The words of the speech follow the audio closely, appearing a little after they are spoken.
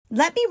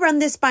Let me run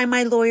this by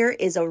my lawyer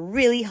is a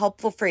really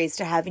helpful phrase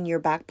to have in your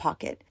back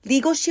pocket.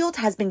 Legal Shield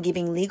has been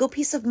giving legal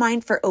peace of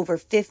mind for over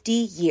 50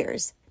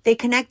 years. They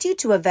connect you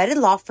to a vetted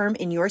law firm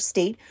in your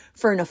state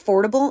for an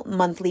affordable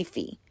monthly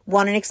fee.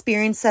 Want an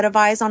experienced set of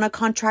eyes on a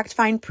contract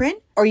fine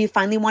print? Or you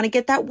finally want to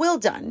get that will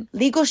done?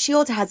 Legal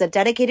Shield has a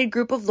dedicated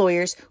group of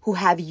lawyers who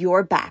have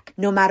your back,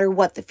 no matter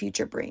what the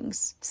future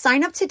brings.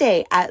 Sign up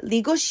today at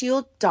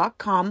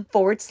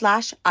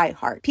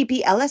LegalShield.com/iHeart.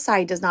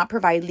 PPLSI does not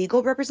provide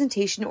legal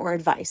representation or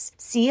advice.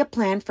 See a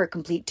plan for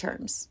complete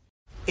terms.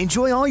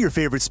 Enjoy all your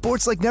favorite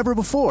sports like never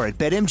before at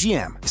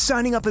BetMGM.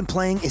 Signing up and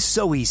playing is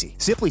so easy.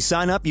 Simply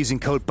sign up using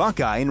code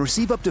Buckeye and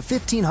receive up to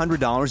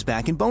 $1,500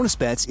 back in bonus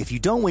bets if you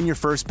don't win your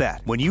first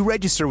bet. When you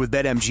register with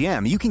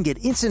BetMGM, you can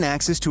get instant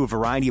access to a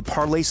variety of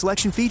parlay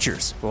selection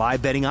features,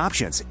 live betting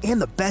options,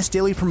 and the best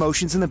daily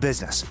promotions in the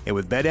business. And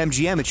with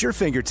BetMGM at your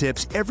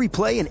fingertips, every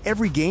play and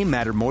every game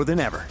matter more than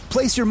ever.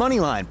 Place your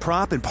moneyline,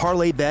 prop, and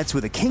parlay bets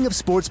with the king of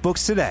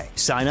sportsbooks today.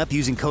 Sign up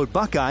using code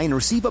Buckeye and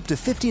receive up to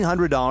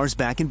 $1,500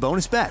 back in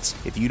bonus bets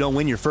if you don't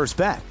win your first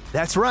bet.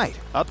 That's right,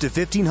 up to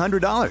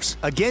 $1,500.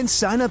 Again,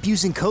 sign up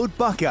using code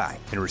Buckeye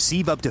and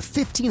receive up to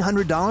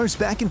 $1,500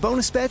 back in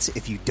bonus bets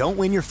if you don't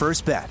win your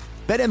first bet.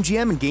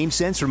 BetMGM and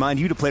GameSense remind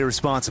you to play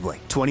responsibly.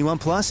 21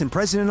 plus and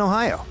present in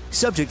Ohio.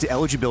 Subject to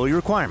eligibility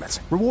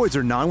requirements. Rewards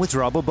are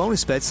non-withdrawable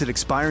bonus bets that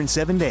expire in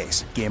 7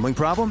 days. Gambling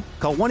problem?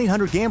 Call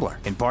 1-800-GAMBLER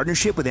in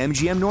partnership with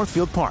MGM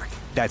Northfield Park.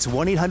 That's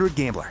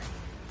 1-800-GAMBLER.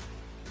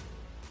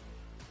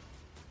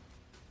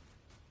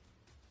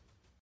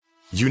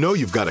 You know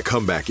you've got a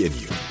comeback in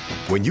you.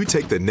 When you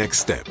take the next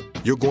step,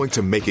 you're going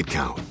to make it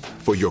count.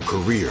 For your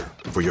career,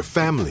 for your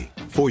family,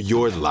 for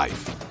your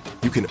life.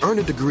 You can earn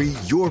a degree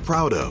you're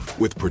proud of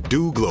with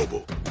Purdue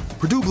Global.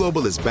 Purdue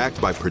Global is backed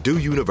by Purdue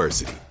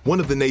University, one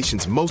of the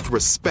nation's most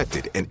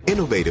respected and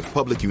innovative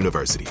public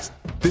universities.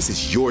 This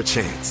is your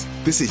chance.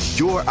 This is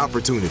your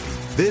opportunity.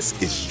 This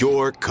is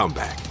your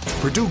comeback.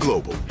 Purdue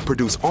Global,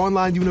 Purdue's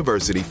online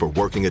university for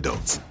working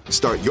adults.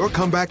 Start your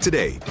comeback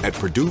today at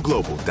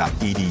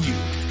purdueglobal.edu.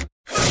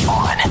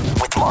 On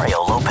with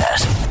Mario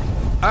Lopez.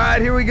 All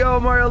right, here we go.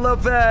 Mario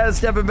Lopez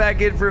stepping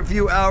back in for a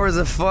few hours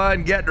of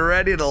fun, getting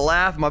ready to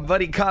laugh. My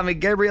buddy comic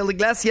Gabriel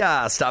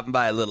Iglesias stopping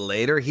by a little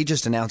later. He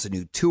just announced a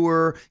new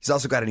tour. He's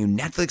also got a new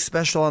Netflix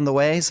special on the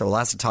way, so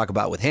lots to talk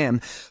about with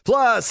him.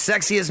 Plus,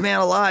 Sexiest Man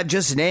Alive,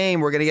 just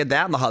named. We're going to get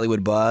that in the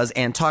Hollywood buzz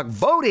and talk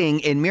voting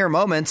in mere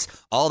moments.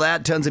 All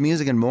that, tons of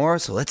music and more,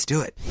 so let's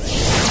do it.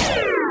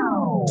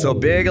 So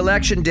big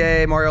election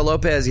day, Mario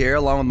Lopez here,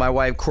 along with my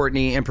wife,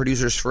 Courtney, and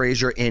producers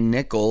Fraser and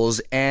Nichols.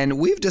 And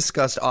we've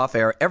discussed off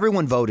air,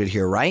 everyone voted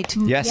here, right?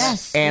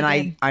 Yes.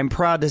 And I'm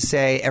proud to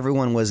say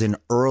everyone was an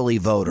early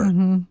voter,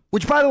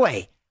 which, by the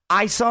way,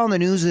 I saw on the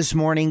news this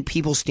morning,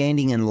 people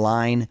standing in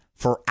line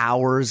for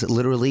hours,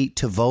 literally,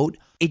 to vote.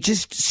 It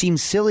just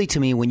seems silly to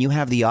me when you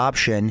have the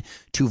option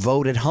to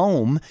vote at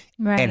home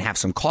and have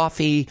some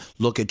coffee,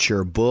 look at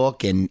your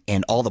book and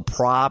all the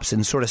props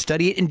and sort of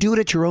study it and do it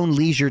at your own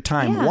leisure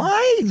time. Yeah.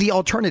 Why the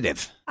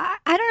alternative? I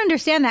don't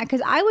understand that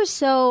because I was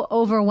so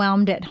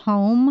overwhelmed at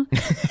home.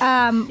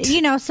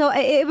 So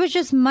it was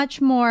just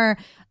much more...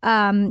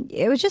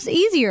 it was just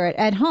easier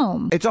at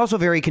home. It's also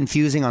very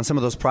confusing on some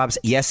of those props.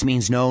 Yes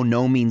means no,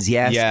 no means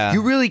yes. Yeah.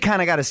 You really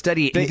kind of got to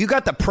study it. If you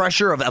got the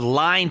pressure of a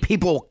line,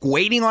 people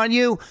waiting on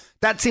you,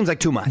 that seems like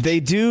too much. They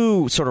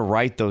do sort of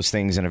write those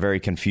things in a very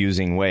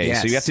confusing way.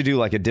 Yes. So you have to do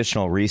like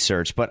additional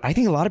research. But I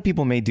think a lot of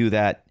people may do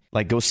that,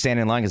 like go stand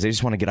in line because they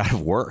just want to get out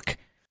of work.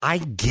 I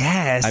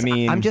guess. I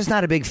mean, I'm just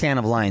not a big fan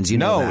of lines. You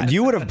know that.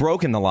 You would have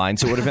broken the line,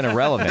 so it would have been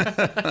irrelevant.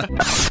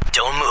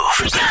 Don't move.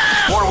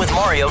 More with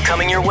Mario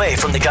coming your way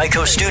from the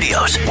Geico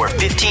Studios, where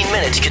 15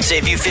 minutes could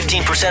save you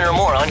 15% or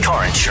more on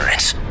car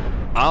insurance.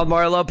 I'm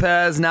Mario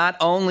Lopez. Not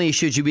only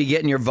should you be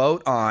getting your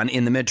vote on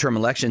in the midterm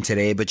election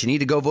today, but you need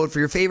to go vote for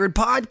your favorite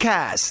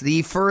podcast.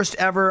 The first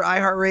ever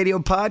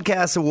iHeartRadio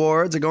Podcast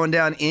Awards are going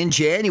down in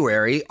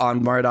January.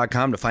 On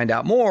Mario.com to find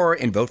out more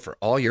and vote for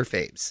all your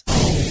faves.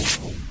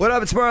 What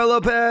up, it's Mario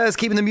Lopez,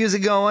 keeping the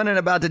music going and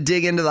about to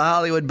dig into the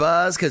Hollywood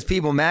buzz because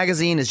People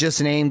Magazine has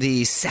just named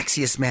the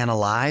Sexiest Man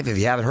Alive. If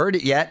you haven't heard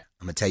it yet,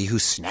 I'm going to tell you who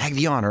snagged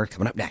the honor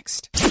coming up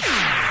next.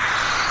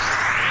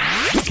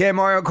 Okay,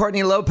 Mario,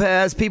 Courtney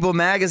Lopez, People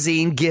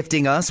Magazine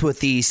gifting us with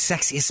the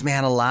Sexiest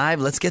Man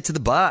Alive. Let's get to the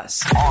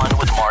buzz. On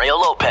with Mario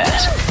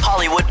Lopez,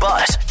 Hollywood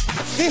Buzz.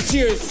 This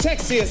year's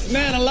Sexiest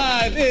Man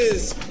Alive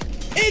is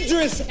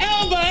Idris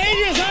Elba. Idris, are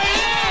you there, buddy?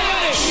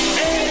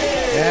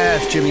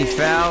 Yes, Jimmy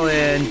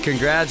Fallon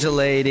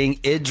congratulating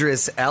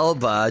Idris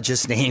Elba,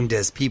 just named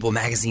as People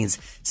Magazine's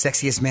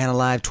Sexiest Man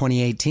Alive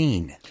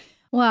 2018.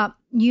 Well,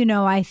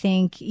 I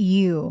think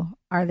you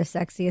are the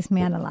sexiest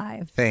man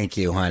alive. Thank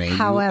you, honey.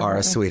 However, you are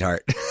a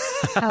sweetheart.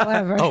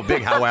 However. Oh,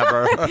 big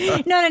however.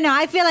 No.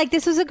 I feel like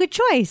this was a good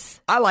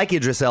choice. I like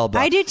Idris Elba.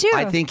 I do too.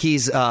 I think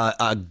he's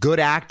a good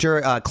actor,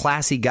 a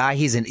classy guy.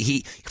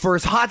 He for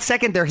his hot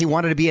second there, he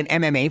wanted to be an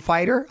MMA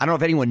fighter. I don't know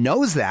if anyone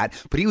knows that,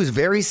 but he was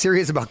very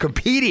serious about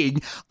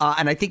competing,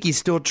 and I think he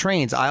still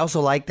trains. I also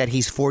like that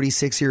he's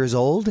 46 years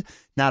old.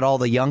 not all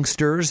the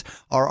youngsters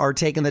are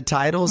taking the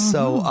titles.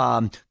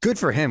 So good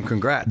for him.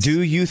 Congrats.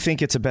 Do you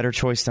think it's a better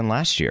choice than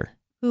last year?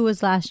 Who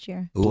was last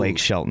year? Blake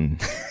Shelton.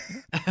 Yes.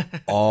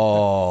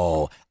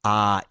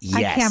 I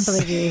can't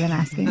believe you're even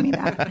asking me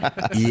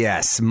that.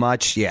 Yes,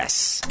 much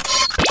yes.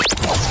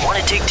 Want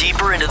to dig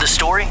deeper into the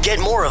story? Get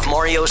more of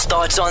Mario's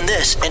thoughts on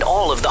this and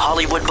all of the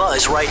Hollywood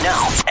buzz right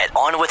now at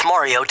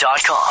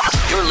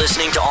OnWithMario.com. You're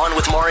listening to On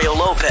with Mario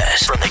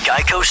Lopez from the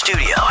Geico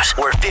Studios,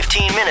 where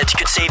 15 minutes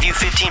could save you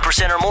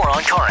 15% or more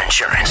on car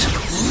insurance.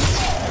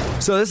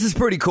 So this is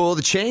pretty cool.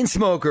 The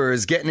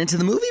Chainsmokers getting into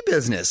the movie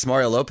business.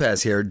 Mario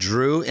Lopez here.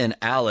 Drew and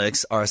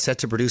Alex are set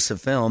to produce a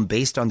film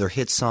based on their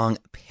hit song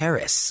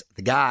Paris.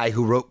 The guy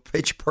who wrote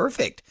Pitch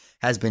Perfect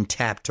has been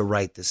tapped to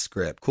write the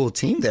script. Cool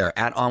team there.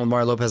 At On with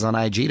Mario Lopez on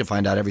IG to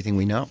find out everything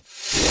we know.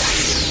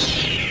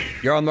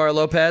 You're on Mario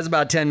Lopez,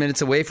 about 10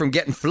 minutes away from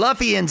getting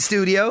fluffy in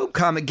studio.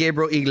 Comic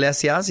Gabriel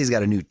Iglesias. He's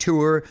got a new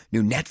tour,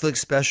 new Netflix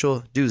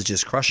special. Dude's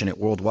just crushing it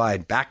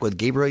worldwide. Back with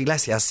Gabriel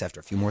Iglesias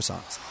after a few more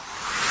songs.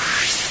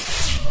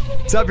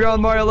 What's up, you're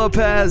on Mario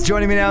Lopez.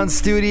 Joining me now in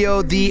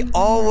studio, the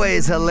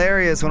always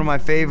hilarious, one of my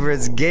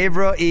favorites,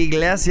 Gabriel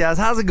Iglesias.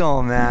 How's it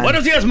going, man?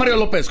 Buenos días, Mario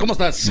Lopez. ¿Cómo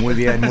estás? Muy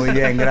bien,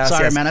 gracias.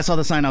 Sorry, man. I saw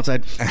the sign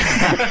outside.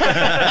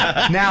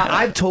 Now,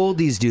 I've told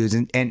these dudes,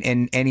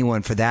 and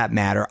anyone for that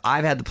matter,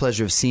 I've had the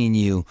pleasure of seeing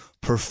you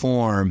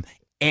perform,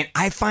 and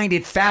I find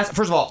it fast.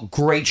 First of all,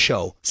 great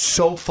show.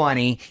 So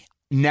funny.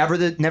 Never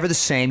the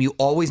same. You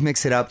always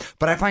mix it up.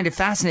 But I find it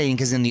fascinating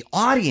because in the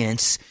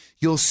audience,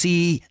 you'll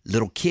see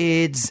little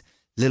kids,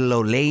 little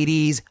old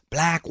ladies,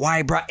 black,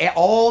 white, brown,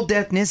 all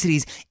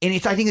ethnicities, and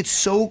I think it's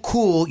so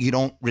cool. You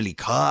don't really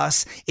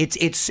cuss.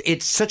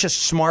 It's such a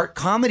smart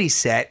comedy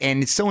set,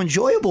 and it's so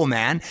enjoyable,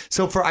 man.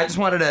 So I just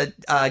wanted to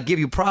give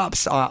you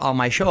props on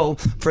my show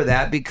for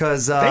that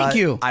because thank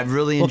you. I've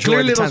really enjoyed.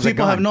 Clearly, the times those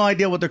people have no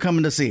idea what they're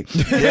coming to see.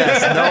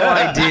 Yes,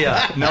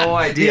 no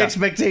idea. The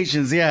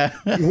expectations, yeah.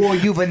 Well,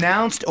 you've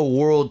announced a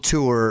world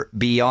tour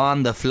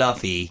beyond the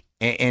fluffy.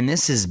 And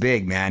this is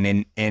big,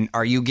 man. And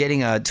are you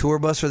getting a tour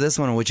bus for this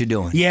one, or what you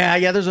doing?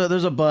 Yeah.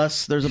 There's a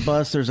bus. There's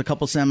a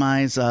couple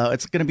semis.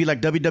 It's gonna be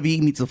like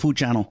WWE meets the Food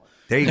Channel.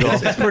 There you go.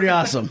 It's pretty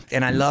awesome.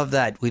 And I love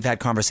that we've had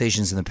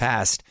conversations in the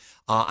past.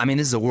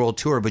 This is a world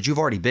tour, but you've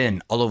already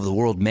been all over the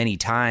world many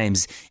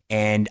times.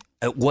 And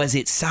was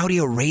it Saudi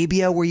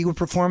Arabia where you were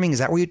performing? Is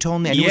that where you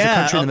told me? I knew it was a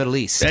country in the Middle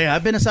East. Yeah,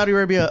 I've been to Saudi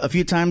Arabia a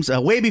few times,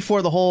 way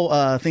before the whole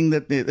thing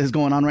that is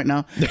going on right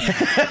now.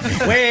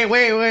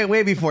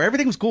 way before.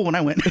 Everything was cool when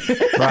I went.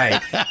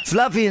 Right.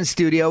 Fluffy in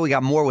studio. We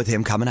got more with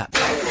him coming up.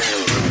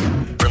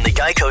 From the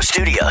Geico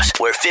Studios,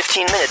 where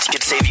 15 minutes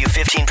could save you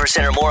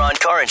 15% or more on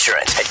car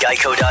insurance at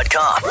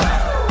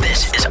Geico.com.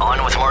 This is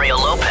On with Mario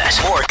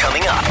Lopez. More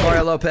coming up.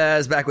 Mario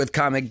Lopez back with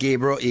comic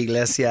Gabriel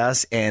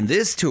Iglesias. And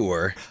this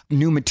tour,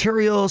 new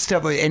material,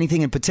 stuff,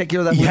 anything in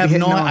particular that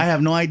I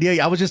have no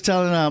idea. I was just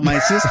telling my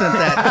assistant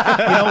that,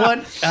 you know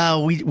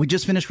what? We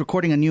just finished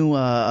recording a new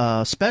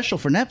special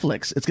for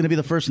Netflix. It's going to be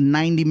the first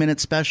 90-minute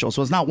special.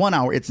 So it's not 1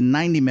 hour, it's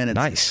 90 minutes.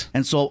 Nice.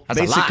 And so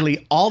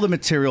basically all the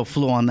material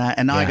flew on that.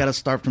 And now I got to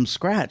start from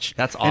scratch.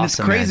 That's awesome. And it's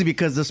crazy man.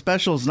 Because the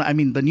specials,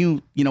 the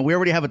new, we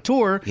already have a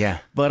tour. Yeah.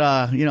 But,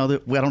 I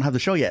don't have the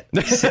show yet.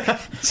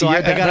 So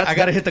I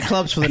got to hit the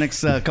clubs for the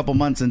next couple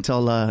months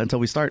until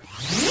we start.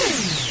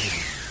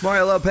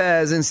 Mario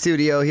Lopez in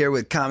studio here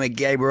with comic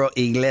Gabriel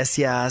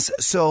Iglesias.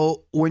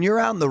 So when you're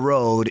out on the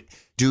road,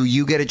 do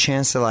you get a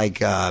chance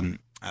to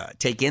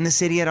take in the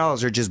city at all? Or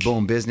is it just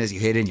boom business, you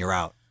hit it and you're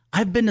out?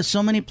 I've been to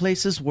so many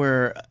places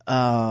where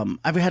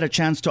I've had a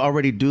chance to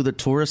already do the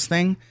tourist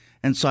thing.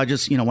 And so I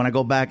just, when I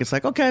go back, it's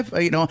like, okay,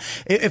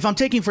 if I'm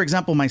taking, for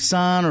example, my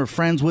son or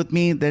friends with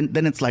me,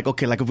 then it's like,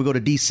 okay, like if we go to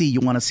D.C.,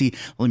 you want to see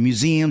all the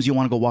museums, you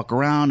want to go walk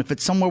around. If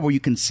it's somewhere where you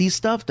can see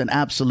stuff, then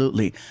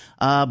absolutely.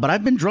 But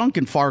I've been drunk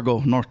in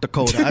Fargo, North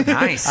Dakota.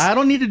 Nice. I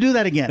don't need to do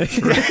that again.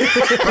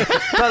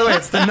 By the way,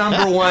 it's the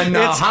number one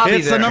hobby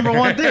It's there. the number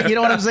one thing. You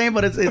know what I'm saying?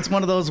 But it's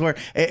one of those where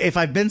if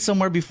I've been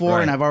somewhere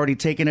before and I've already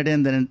taken it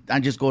in, then I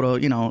just go to,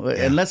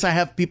 unless I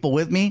have people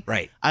with me,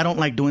 I don't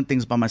like doing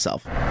things by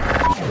myself.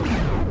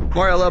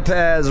 Mario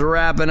Lopez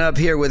wrapping up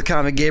here with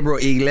comic Gabriel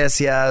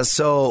Iglesias.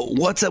 So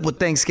what's up with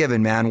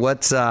Thanksgiving, man?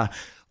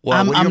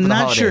 I'm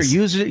not sure.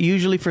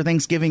 Usually for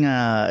Thanksgiving,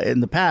 in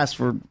the past,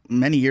 for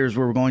many years,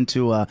 we were going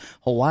to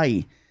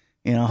Hawaii.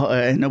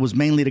 And it was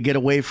mainly to get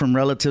away from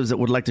relatives that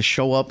would like to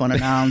show up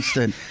unannounced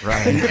and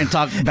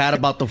talk bad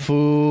about the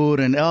food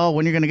and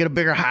when you're going to get a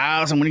bigger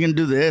house and when you're going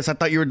to do this. I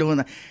thought you were doing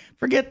that.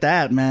 Forget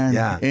that, man.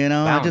 Yeah,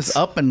 I just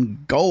up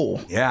and go.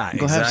 Yeah,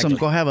 go exactly.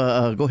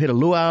 Go hit a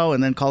luau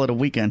and then call it a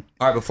weekend.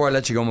 All right, before I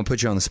let you go, I'm gonna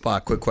put you on the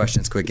spot. Quick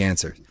questions, quick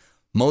answers.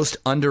 Most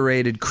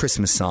underrated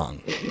Christmas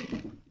song.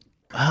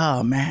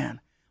 Oh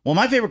man. Well,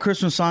 my favorite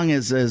Christmas song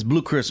is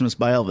 "Blue Christmas"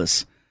 by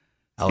Elvis.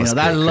 Oh, it's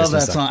I great love that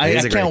Christmas song. It I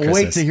is a great can't wait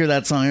Christmas. to hear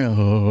that song.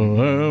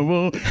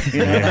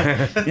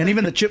 And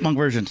even the Chipmunk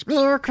versions.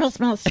 Merry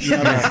Christmas.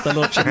 The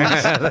little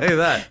chipmunks. Look at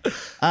that.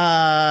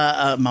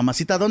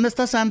 Mamacita, ¿Dónde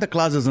está Santa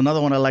Claus is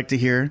another one I like to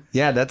hear.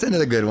 Yeah, that's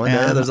another good one.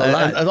 Yeah, there's a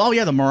lot.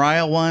 The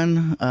Mariah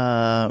one.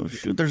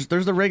 There's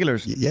the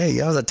regulars. Yeah,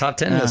 that was a top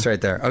 10 list right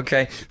there.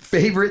 Okay.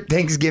 Favorite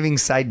Thanksgiving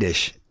side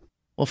dish?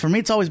 Well, for me,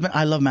 it's always been,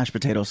 I love mashed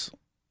potatoes.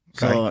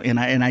 So, and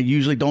I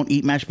usually don't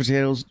eat mashed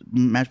potatoes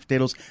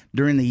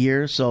during the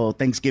year. So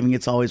Thanksgiving,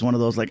 it's always one of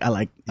those, I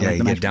like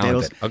the mashed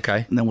potatoes. With it.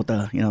 Okay. And then with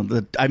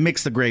I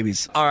mix the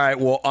gravies. All right.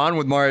 Well,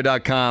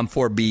 onwithmario.com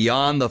for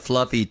Beyond the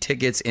Fluffy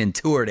tickets and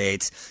tour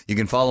dates. You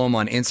can follow him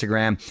on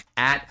Instagram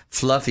at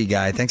Fluffy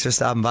Guy. Thanks for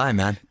stopping by,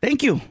 man.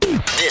 Thank you.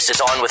 This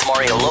is On with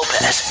Mario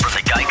Lopez from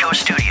the Geico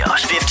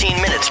Studios.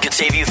 15 minutes could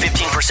save you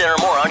 15% or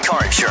more on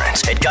car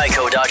insurance at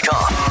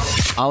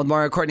geico.com. On with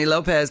Mario, Courtney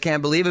Lopez.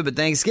 Can't believe it, but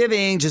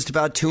Thanksgiving just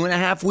about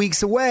 2.5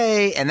 weeks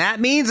away. And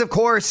that means, of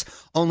course,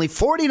 only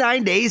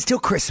 49 days till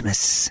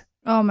Christmas.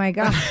 Oh, my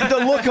God. The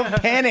look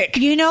of panic.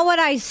 You know what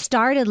I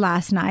started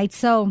last night?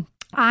 So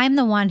I'm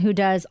the one who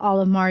does all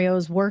of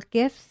Mario's work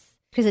gifts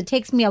because it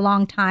takes me a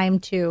long time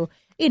to,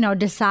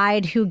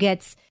 decide who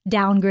gets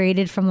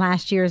downgraded from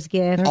last year's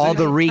gift. All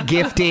the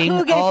regifting,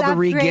 Who gets all the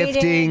upgraded.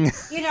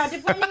 regifting.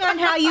 Depending on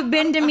how you've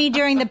been to me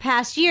during the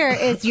past year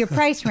is your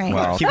price range.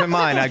 Well, keep in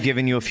mind, I've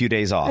given you a few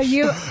days off.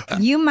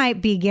 You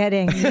might be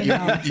getting,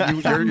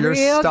 Your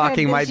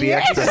stocking might be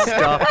extra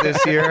stuffed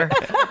this year.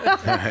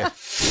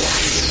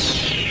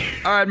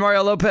 All right,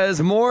 Mario Lopez,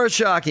 more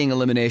shocking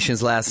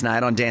eliminations last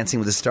night on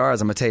Dancing with the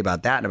Stars. I'm going to tell you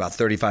about that in about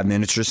 35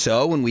 minutes or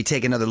so when we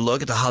take another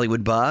look at the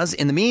Hollywood buzz.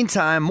 In the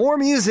meantime, more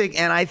music,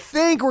 and I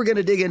think we're going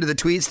to dig into the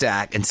tweet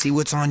stack and see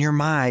what's on your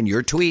mind.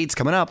 Your tweets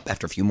coming up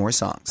after a few more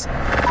songs. All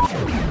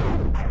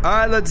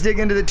right, let's dig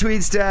into the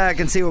tweet stack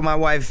and see what my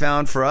wife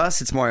found for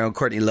us. It's Mario and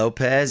Courtney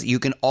Lopez. You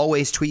can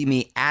always tweet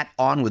me at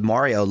On With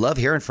Mario. Love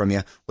hearing from you.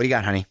 What do you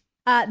got, honey?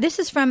 This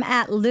is from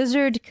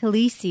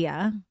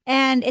 @LizardCalicia,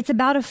 and it's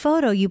about a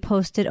photo you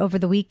posted over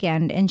the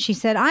weekend. And she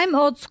said, I'm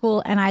old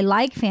school and I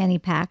like fanny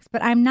packs,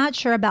 but I'm not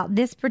sure about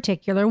this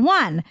particular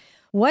one.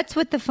 What's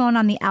with the phone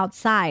on the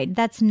outside?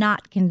 That's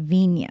not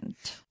convenient.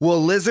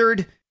 Well,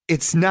 Lizard,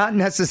 it's not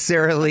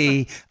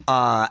necessarily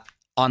on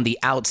the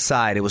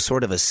outside. It was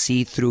sort of a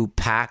see-through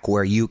pack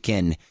where you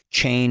can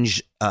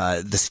change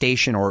the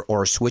station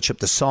or switch up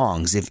the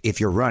songs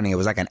if you're running. It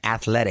was like an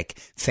athletic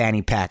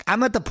fanny pack.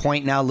 I'm at the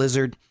point now,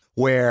 Lizard,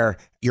 where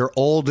you're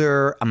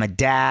older, I'm a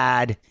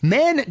dad.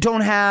 Men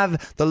don't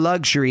have the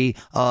luxury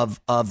of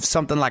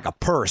something like a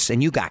purse,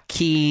 and you got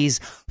keys,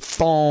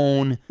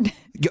 phone,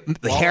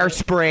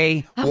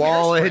 hairspray,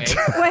 wallet.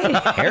 Wait,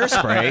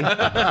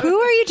 Hairspray. who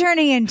are you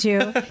turning into?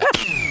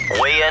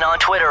 Weigh in on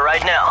Twitter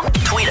right now.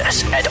 Tweet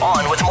us at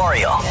On With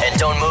Mario. And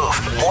don't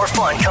move. More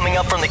fun coming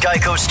up from the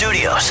Geico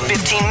Studios.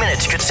 15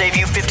 minutes could save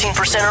you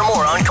 15% or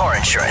more on car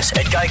insurance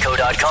at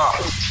geico.com.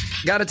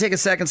 Got to take a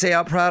second, say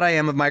how proud I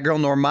am of my girl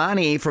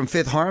Normani from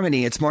Fifth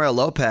Harmony. It's Mario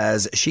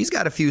Lopez. She's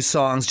got a few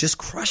songs just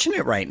crushing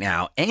it right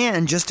now,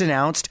 and just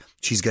announced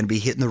she's going to be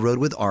hitting the road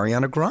with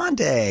Ariana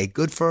Grande.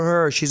 Good for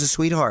her. She's a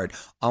sweetheart.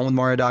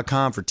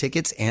 OnWithMario.com for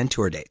tickets and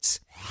tour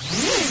dates.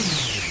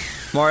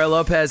 Mario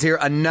Lopez here.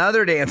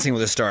 Another Dancing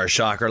with the Stars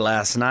shocker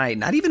last night.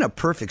 Not even a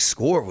perfect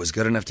score was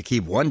good enough to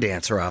keep one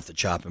dancer off the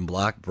chopping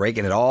block.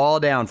 Breaking it all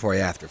down for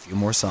you after a few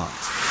more songs.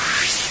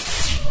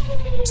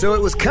 So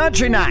it was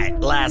country night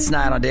last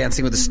night on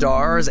Dancing with the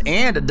Stars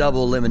and a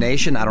double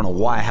elimination. I don't know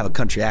why I have a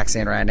country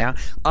accent right now.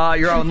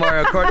 You're on with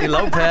Mario Courtney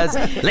Lopez.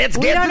 Let's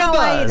get to the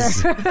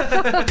buzz.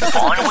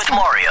 On with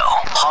Mario,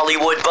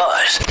 Hollywood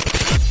Buzz.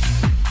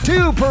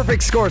 Two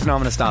perfect scores. No, I'm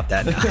going to stop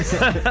that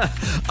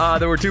now.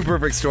 There were two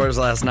perfect scores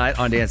last night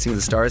on Dancing with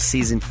the Stars.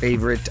 Season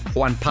favorite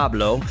Juan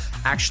Pablo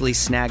actually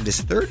snagged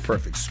his third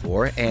perfect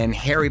score, and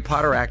Harry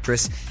Potter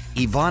actress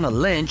Ivana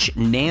Lynch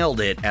nailed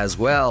it as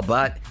well,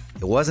 but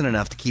it wasn't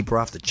enough to keep her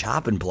off the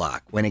chopping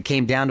block. When it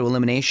came down to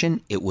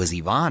elimination, it was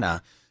Ivana,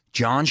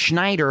 John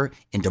Schneider,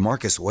 and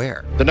DeMarcus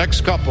Ware. The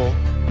next couple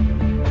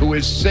who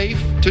is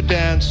safe to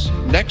dance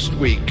next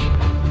week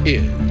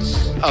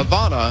is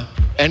Ivana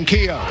and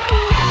Kia.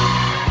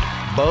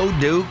 Bo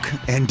Duke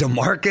and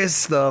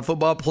DeMarcus, the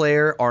football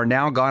player, are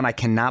now gone. I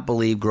cannot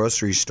believe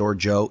Grocery Store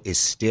Joe is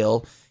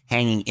still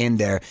hanging in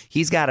there.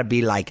 He's got to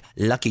be like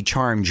Lucky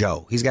Charm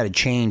Joe. He's got to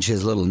change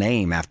his little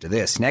name after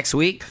this. Next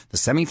week, the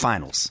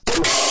semifinals.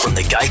 From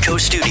the Geico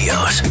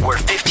Studios, where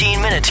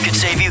 15 minutes could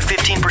save you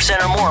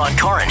 15% or more on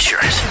car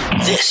insurance.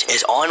 This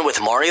is On with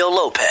Mario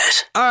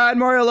Lopez. All right,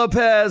 Mario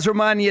Lopez,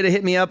 reminding you to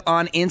hit me up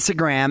on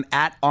Instagram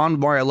at On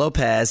Mario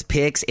Lopez.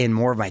 Pics and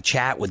more of my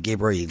chat with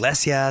Gabriel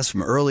Iglesias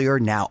from earlier,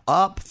 now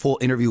up. Full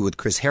interview with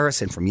Chris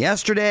Harrison from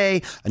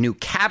yesterday. A new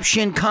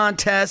caption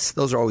contest.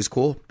 Those are always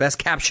cool. Best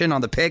caption on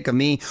the pic of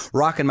me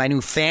rocking my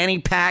new fanny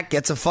pack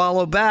gets a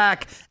follow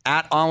back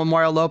at On with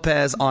Mario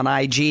Lopez on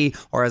IG,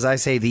 or as I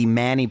say, the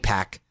Manny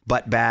Pack.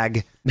 Butt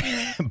bag.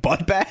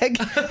 Butt bag?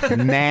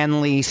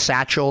 Manly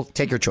satchel.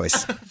 Take your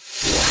choice.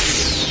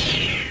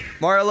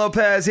 Mario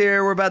Lopez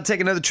here. We're about to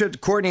take another trip to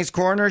Courtney's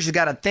Corner. She's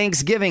got a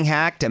Thanksgiving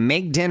hack to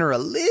make dinner a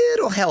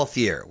little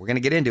healthier. We're going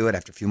to get into it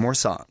after a few more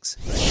songs.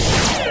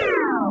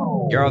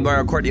 You're on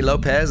Mario Courtney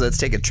Lopez. Let's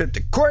take a trip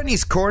to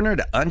Courtney's Corner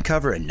to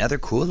uncover another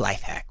cool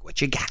life hack. What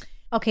you got?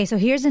 Okay, so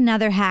here's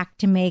another hack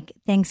to make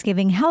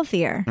Thanksgiving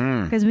healthier.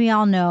 Because we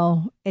all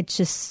know it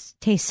just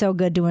tastes so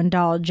good to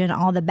indulge in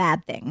all the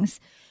bad things.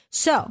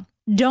 So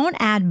don't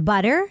add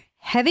butter,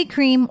 heavy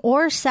cream,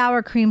 or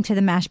sour cream to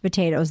the mashed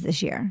potatoes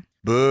this year.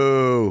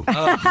 Boo.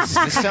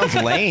 This sounds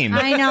lame.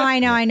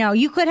 I know.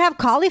 You could have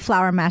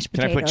cauliflower mashed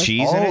potatoes. Can I put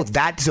cheese in it?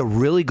 That's a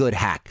really good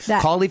hack.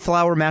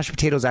 Cauliflower mashed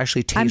potatoes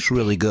actually taste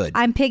really good.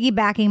 I'm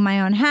piggybacking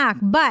my own hack.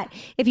 But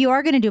if you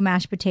are going to do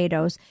mashed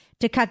potatoes,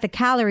 to cut the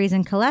calories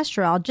and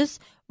cholesterol,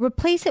 just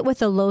replace it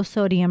with a low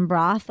sodium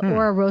broth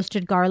or a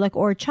roasted garlic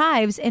or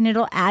chives, and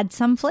it'll add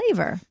some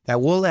flavor.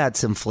 That will add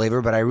some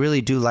flavor, but I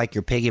really do like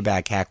your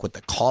piggyback hack with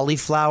the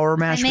cauliflower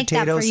mashed potatoes. I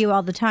make that for you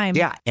all the time.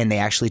 Yeah, and they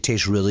actually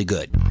taste really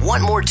good.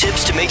 Want more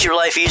tips to make your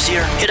life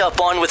easier? Hit up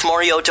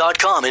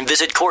onwithmario.com and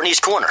visit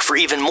Courtney's Corner for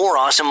even more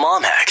awesome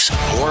mom hacks.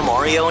 More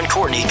Mario and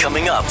Courtney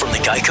coming up from the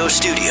Geico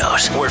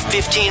Studios, where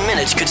 15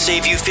 minutes could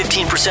save you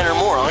 15% or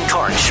more on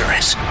car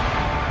insurance.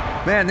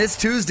 Man, this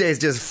Tuesday is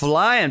just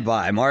flying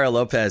by. Mario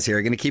Lopez here.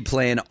 Going to keep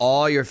playing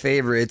all your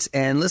favorites.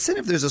 And listen,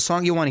 if there's a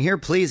song you want to hear,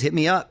 please hit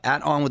me up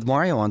at On With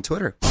Mario on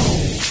Twitter.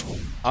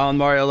 On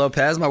Mario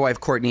Lopez, my wife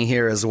Courtney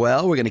here as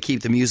well. We're going to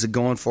keep the music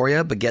going for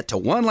you, but get to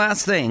one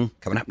last thing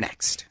coming up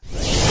next.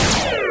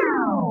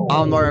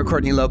 On Mario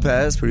Courtney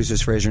Lopez,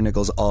 producers Fraser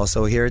Nichols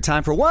also here.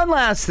 Time for one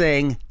last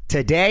thing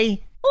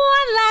today.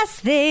 One last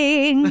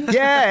thing.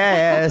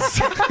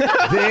 Yes.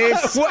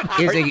 This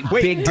is a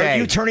big day. Are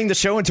you turning the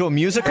show into a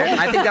musical?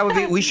 I think that would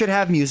be, we should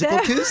have Musical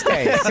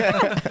Tuesdays.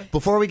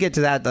 Before we get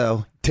to that,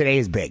 though, today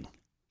is big.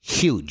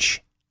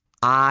 Huge.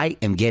 I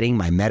am getting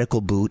my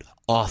medical boot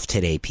off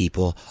today,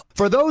 people.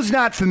 For those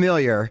not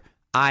familiar,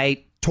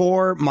 I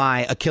tore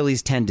my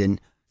Achilles tendon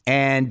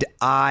and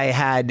I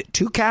had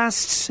 2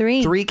 casts.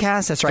 3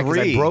 casts. That's right, because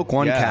I broke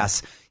 1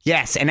 cast.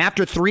 Yes, and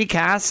after 3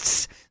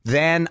 casts,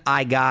 then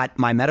I got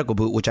my medical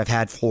boot, which I've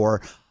had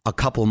for a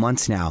couple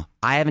months now.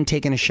 I haven't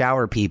taken a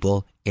shower,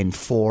 people, in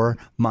 4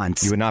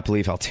 months. You would not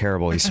believe how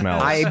terrible he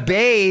smells. I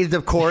bathed,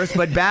 of course,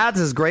 but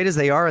baths, as great as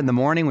they are in the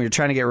morning when you're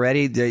trying to get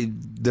ready,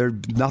 they're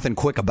nothing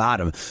quick about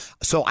them.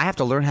 So I have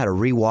to learn how to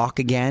re-walk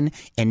again.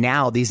 And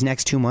now these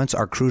next 2 months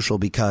are crucial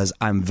because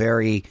I'm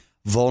very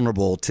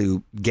vulnerable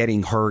to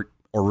getting hurt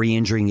or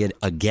re-injuring it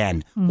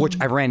again, which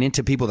I ran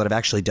into people that have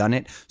actually done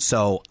it.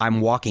 So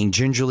I'm walking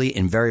gingerly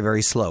and very,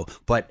 very slow.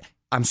 But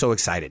I'm so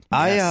excited.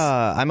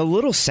 I'm a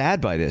little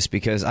sad by this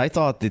because I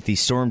thought that the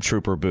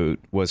Stormtrooper boot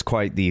was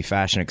quite the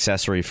fashion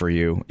accessory for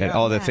you and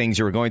all the things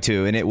you were going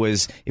to, and it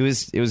was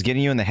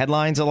getting you in the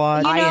headlines a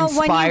lot. I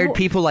inspired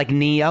people like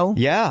Neo.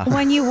 Yeah,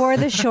 when you wore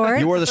the shorts,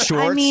 you wore the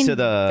shorts to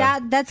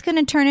the that's going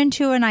to turn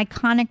into an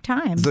iconic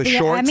time. The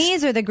shorts,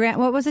 Emmys or the Grand?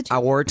 What was it? I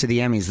wore it to the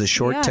Emmys. The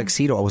short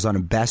tuxedo. I was on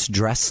a best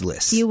dress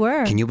list. You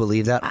were. Can you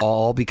believe that?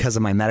 All because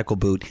of my medical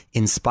boot.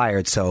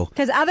 Inspired. So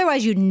because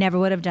otherwise you never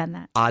would have done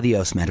that.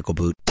 Adios, medical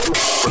boot.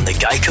 From the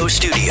Geico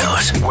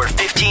Studios, where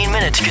 15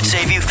 minutes could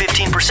save you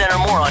 15% or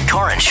more on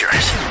car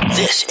insurance.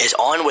 This is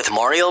On With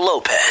Mario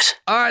Lopez.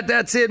 All right,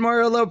 that's it.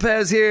 Mario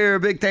Lopez here.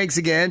 Big thanks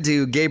again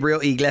to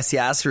Gabriel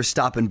Iglesias for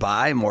stopping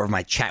by. More of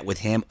my chat with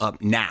him up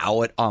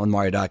now at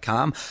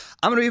onwithmario.com.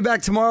 I'm going to be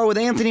back tomorrow with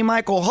Anthony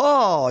Michael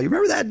Hall. You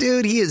remember that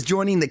dude? He is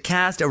joining the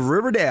cast of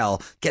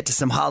Riverdale. Get to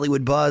some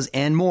Hollywood buzz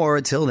and more.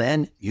 Until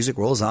then, music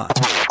rolls on.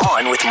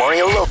 On with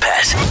Mario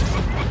Lopez.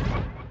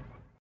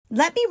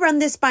 Let me run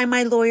this by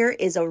my lawyer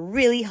is a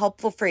really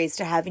helpful phrase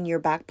to have in your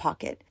back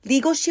pocket.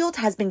 Legal Shield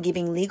has been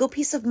giving legal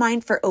peace of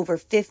mind for over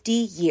 50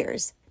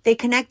 years. They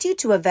connect you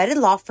to a vetted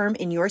law firm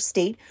in your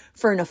state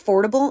for an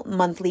affordable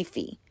monthly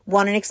fee.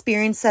 Want an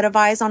experienced set of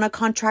eyes on a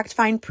contract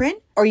fine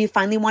print? Or you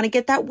finally want to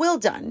get that will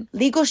done?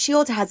 Legal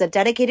Shield has a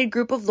dedicated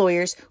group of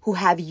lawyers who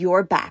have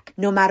your back,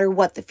 no matter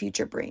what the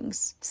future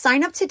brings.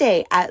 Sign up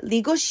today at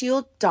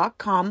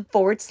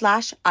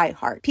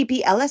LegalShield.com/iHeart.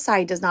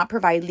 PPLSI does not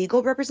provide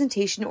legal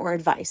representation or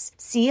advice.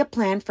 See a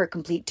plan for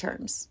complete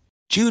terms.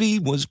 Judy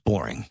was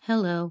boring.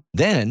 Hello.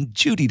 Then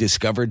Judy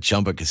discovered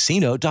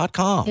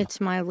ChumbaCasino.com. It's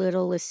my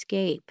little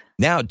escape.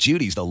 Now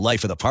Judy's the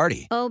life of the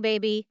party. Oh,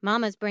 baby,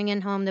 mama's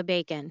bringing home the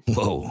bacon.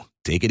 Whoa,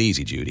 take it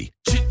easy, Judy.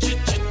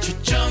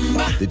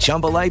 The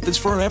Chumba life is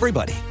for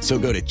everybody. So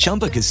go to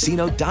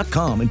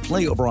ChumbaCasino.com and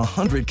play over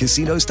 100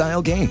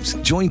 casino-style games.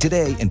 Join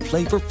today and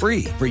play for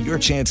free for your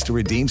chance to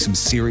redeem some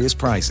serious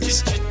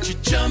prizes.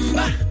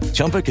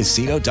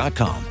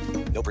 ChumbaCasino.com.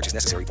 No purchase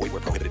necessary. Void where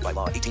prohibited by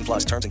law.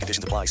 18+ terms and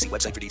conditions apply. See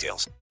website for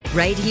details.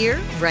 Right here,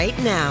 right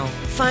now.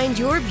 Find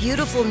your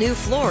beautiful new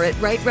floor at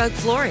Right Rug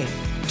Flooring.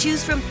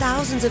 Choose from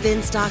thousands of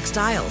in-stock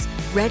styles,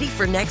 ready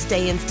for next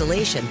day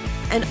installation,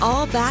 and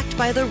all backed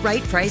by the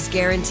right price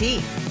guarantee.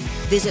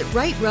 Visit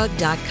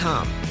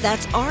rightrug.com.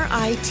 That's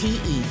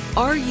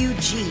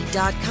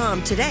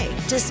RITERUG.com today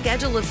to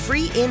schedule a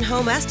free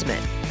in-home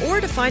estimate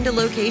or to find a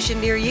location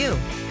near you.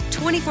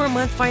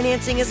 24-month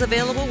financing is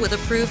available with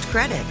approved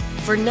credit.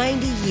 For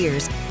 90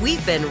 years,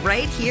 we've been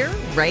right here,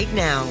 right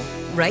now.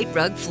 Right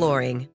Rug Flooring.